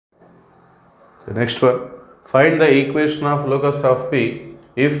Next one, find the equation of locus of P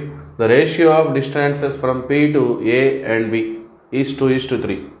if the ratio of distances from P to A and B is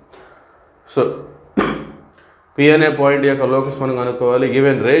 2:3. So P అనే point యొక్క locus మనం కనుక్కోవాలి.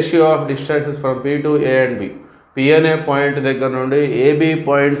 Given ratio of distances from P to A and B. P అనే point దగ్గర నుండి AB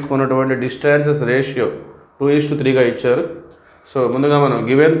points ఉన్నటువంటి distances ratio 2:3గా ఇచ్చారు. So ముందుగా మనం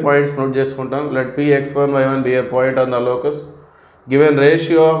గివెన్ పాయింట్స్ నోట్ చేసుకుంటాం. Let P x1 y1 be a point on the locus. Given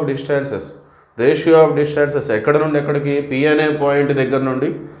ratio of distances ఎక్కడ నుండి ఎక్కడికి P అనే పాయింట్ దగ్గర నుండి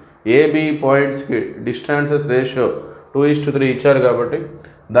AB పాయింట్స్కి డిస్టెన్సెస్ రేషియో 2:3 ఇచ్చారు కాబట్టి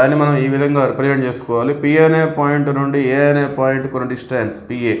దాన్ని మనం ఈ విధంగా రిప్రజెంట్ చేసుకోవాలి. P అనే పాయింట్ నుండి A అనే పాయింట్కు ఉన్న డిస్టెన్స్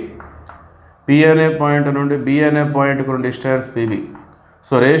PA, P అనే పాయింట్ నుండి B అనే పాయింట్కు ఉన్న distance PB.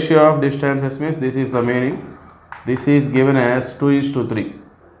 So ratio of distances means this is the meaning. This is given as 2:3.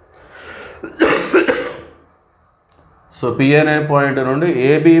 So P అనే పాయింట్ నుండి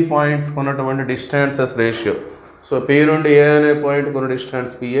AB పాయింట్స్కి ఉన్నటువంటి డిస్టెన్సెస్ రేషియో. సో P నుండి A అనే పాయింట్కి ఉన్న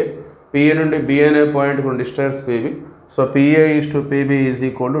డిస్టెన్స్ PA, P నుండి B అనే పాయింట్కి ఉన్న distance PB. So PA is to PB is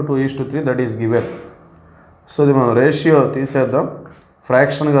equal to 2:3, that is given. So ఇది మనం రేషియో తీసేద్దాం,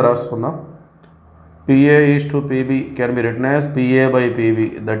 ఫ్రాక్షన్గా రాసుకుందాం. PA is to PB can be written as PA by PB,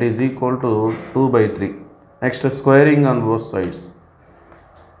 that is equal to 2/3. Next, squaring on both sides.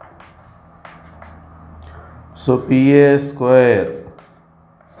 So PA square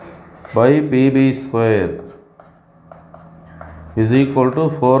by PB square is equal to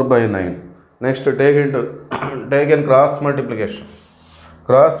 4/9. Next, take in cross multiplication.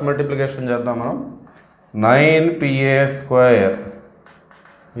 Cross multiplication చేద్దాం మనం. 9PA square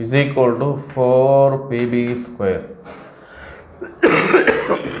is equal to 4PB square.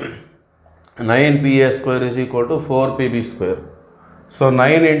 9PA square is equal to 4PB square. So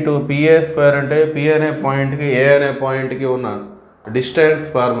 9 into PA square అంటే P అనే పాయింట్కి A అనే పాయింట్కి ఉన్న distance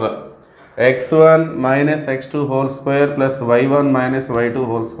formula x1 minus x2 whole square plus y1 minus y2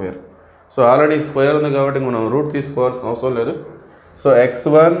 whole square. So already square ఉంది కాబట్టి మనం route తీసుకోవాల్సిన అవసరం లేదు. So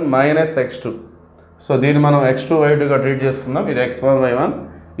x1 minus x2. So దీన్ని మనం x2 y2గా ట్రీట్ చేసుకుందాం. ఇది x1 y1,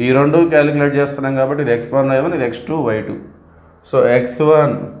 ఈ రెండు క్యాలిక్యులేట్ చేస్తున్నాం కాబట్టి ఇది x1 y1, ఇది x2 y2. So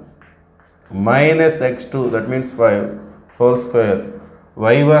x1 minus x2 that means 5 whole square,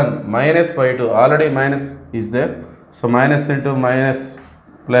 y1 minus y2, already minus is there. So minus into minus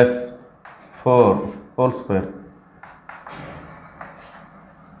plus 4 whole square.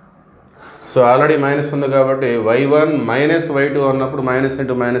 So already minus ఉంది కాబట్టి y1 minus y2 అన్నప్పుడు minus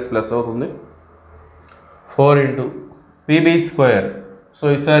into minus plus అవుతుంది. 4 into PB square. So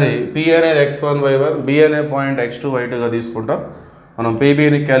ఈసారి P అనేది x1 y1, B అనే point x2 y2గా తీసుకుంటాం. మనం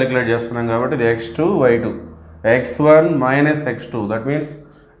PBని calculate చేస్తున్నాం కాబట్టి ఇది x2 y2. x1 minus x2 that means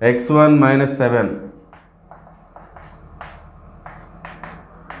x1 minus 7,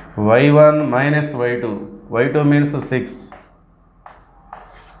 y1 minus y2, y2 means 6.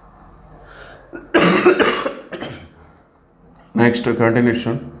 Next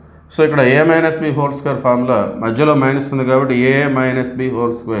continuation. So ఇక్కడ A minus B whole square formula మధ్యలో మైనస్ ఉంది కాబట్టి A minus B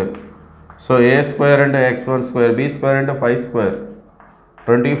whole square. So A square అంటే x1 square, B square అంటే 5 square,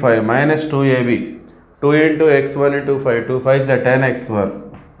 25 minus 2AB, 2 into x1 into 5, 2 5 is 10x1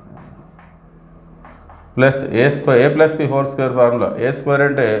 plus A square, A plus B whole square formula A square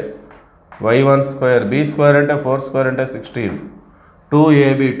అంటే y1 square, B square అంటే 4 square అంటే 16,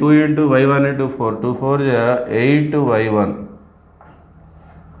 2AB, 2 into y1 into 4, 2 4 8y1.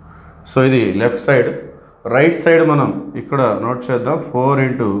 So ఇది left side. Right side మనం ఇక్కడ note చేద్దాం. 4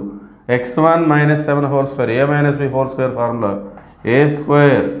 into x1 minus 7 whole square, A minus B whole square formula A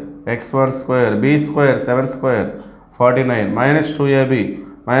square x1 square, B square 7 square 49 minus 2AB,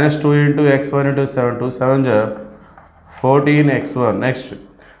 minus 2 into x1 into 7, 2 7 14x1. Next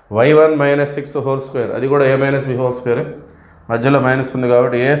y1 minus 6 whole square, అది కూడా A minus B whole square, మధ్యలో minus ఉంది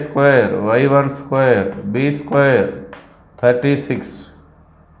కాబట్టి A square y1 square, B square 36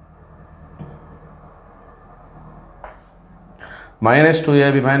 minus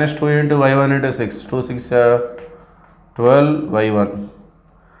 2AB, minus 2 into y1 into 6, 2 6 12y1.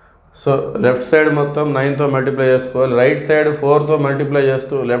 So left side మొత్తం 9తో multiply చేసుకోవాలి, right side 4తో multiply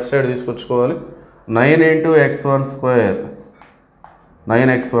చేస్తూ left side తీసుకొచ్చుకోవాలి. 9 into x1 square,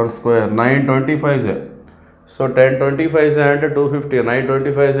 9x1 square, 9 25. So 10 25 అంటే 250, 9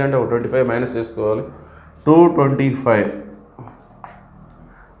 25 అంటే 25 minus చేసుకోవాలి, 225.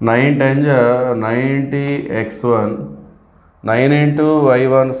 9 10 90x1, 9 into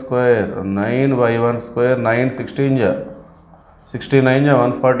y1 square, 9y1 square, 9 16 69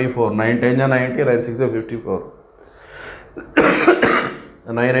 144, 9 10 90, 9 6 54,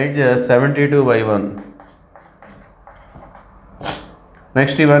 9 8 72y1.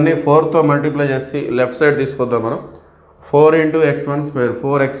 Next ఇవన్నీ 4తో multiply చేసి left side తీసుకొద్దాం మనం. 4 into x1 square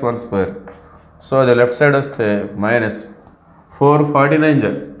 4x1 square. So అది లెఫ్ట్ సైడ్ వస్తే మైనస్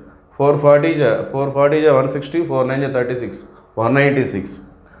 449 440 160 4 9 36 196.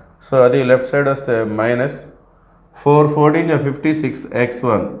 సో అది లెఫ్ట్ సైడ్ వస్తే minus 414 56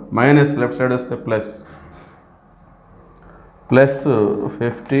 x1 minus left side వస్తే plus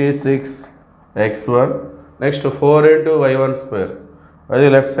 56 x1. Next 4 into y1 square అది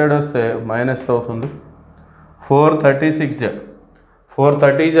లెఫ్ట్ సైడ్ వస్తే మైనస్ అవుతుంది. 430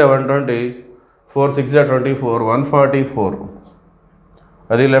 120 4 6 24 144.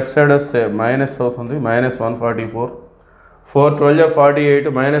 అది లెఫ్ట్ సైడ్ వస్తే మైనస్ అవుతుంది మైనస్ 144. 4 12 48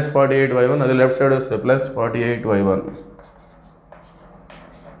 మైనస్ 48y1 అది లెఫ్ట్ సైడ్ వస్తే ప్లస్ 48y1.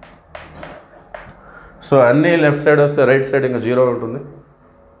 సో అన్నీ లెఫ్ట్ సైడ్ వస్తే రైట్ సైడ్ ఇంకా 0 ఉంటుంది.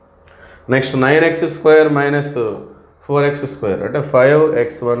 Next 9x square minus 4x square అంటే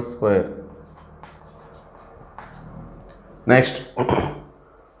 5x1 square. Next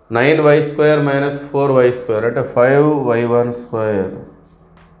 9y square minus 4y square అంటే 5y1 square.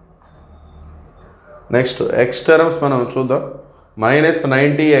 Next X terms మనం చూద్దాం. Minus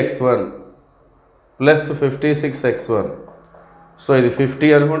 90x1 plus 56x1. So ఇది 50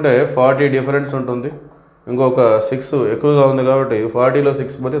 అనుకుంటే 40 డిఫరెన్స్ ఉంటుంది. ఇంకొక 6 ఎక్కువగా ఉంది కాబట్టి 40లో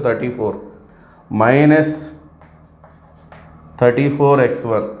 6 పోతే 34 మైనస్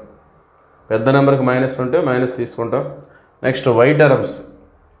 34x1. పెద్ద నెంబర్కి మైనస్ ఉంటే మైనస్ తీసుకుంటాం. Next y terms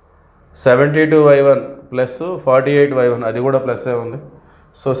 72y1 plus 48y1 అది కూడా ప్లస్సే ఉంది.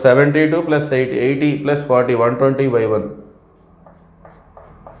 So 72 plus 80 plus 40 120y1.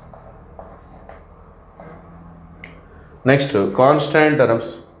 Next constant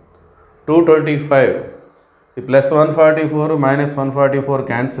terms 225 ఈ ప్లస్ 144 మైనస్ 144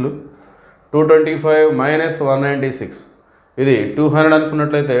 క్యాన్సిల్. 225 మైనస్ 196 ఇది 200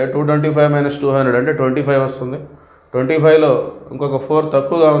 అనుకున్నట్లయితే 225 మైనస్ 200 అంటే 25 వస్తుంది. 25లో ఇంకొక 4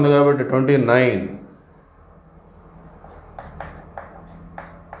 తక్కువగా ఉంది కాబట్టి 29.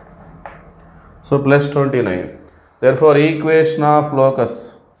 So plus 29. therefore equation of locus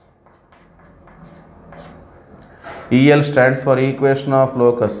EL stands for equation of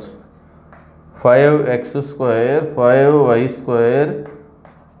locus 5x square 5y square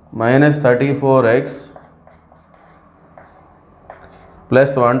minus 34x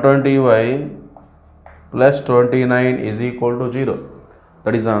plus 120y plus 29 is equal to 0.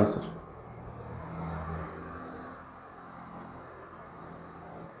 That is the answer.